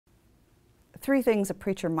Three things a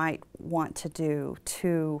preacher might want to do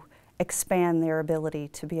to expand their ability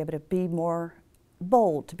to be able to be more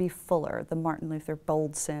bold, to be fuller, the Martin Luther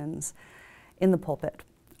bold sins in the pulpit.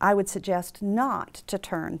 I would suggest not to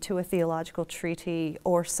turn to a theological treatise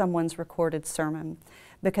or someone's recorded sermon,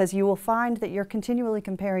 because you will find that you're continually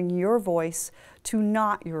comparing your voice to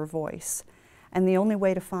not your voice. And the only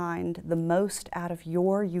way to find the most out of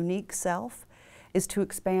your unique self is to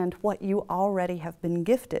expand what you already have been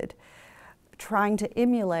gifted. Trying to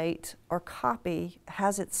emulate or copy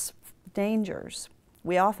has its dangers.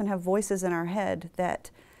 We often have voices in our head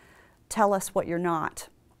that tell us what you're not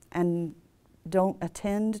and don't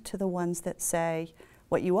attend to the ones that say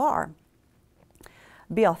what you are.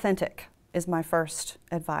 Be authentic is my first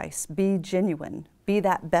advice. Be genuine. Be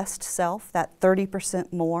that best self, that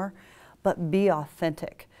 30% more, but be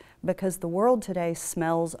authentic, because the world today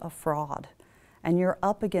smells of fraud, and you're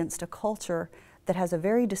up against a culture that has a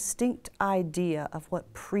very distinct idea of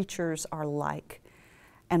what preachers are like.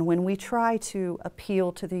 And when we try to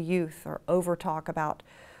appeal to the youth or overtalk about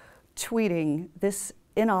tweeting, this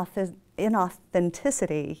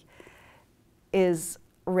inauthenticity is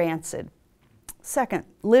rancid. Second,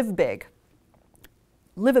 live big.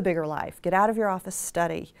 Live a bigger life. Get out of your office,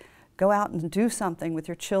 study. Go out and do something with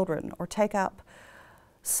your children, or take up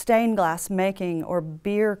stained glass making or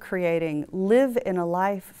beer creating. Live in a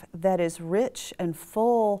life that is rich and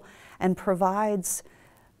full and provides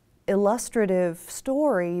illustrative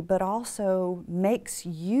story, but also makes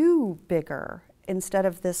you bigger. Instead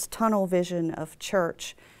of this tunnel vision of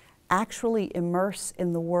church, actually immerse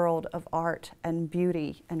in the world of art and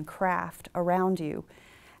beauty and craft around you,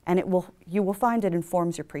 and you will find it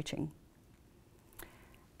informs your preaching.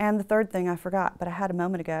 And the third thing I forgot, but I had a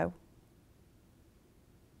moment ago.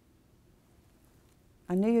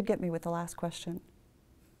 I knew you'd get me with the last question.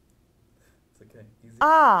 It's okay. Easy.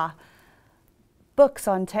 Books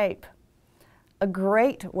on tape. A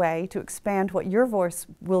great way to expand what your voice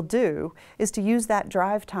will do is to use that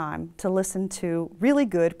drive time to listen to really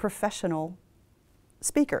good professional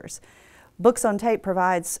speakers. Books on tape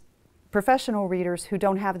provides professional readers who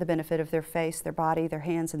don't have the benefit of their face, their body, their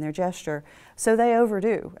hands, and their gesture, so they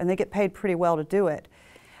overdo, and they get paid pretty well to do it,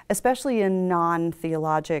 especially in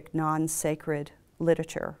non-theologic, non-sacred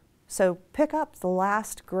literature. So pick up the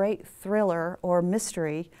last great thriller or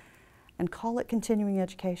mystery and call it continuing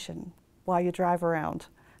education while you drive around,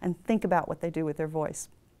 and think about what they do with their voice.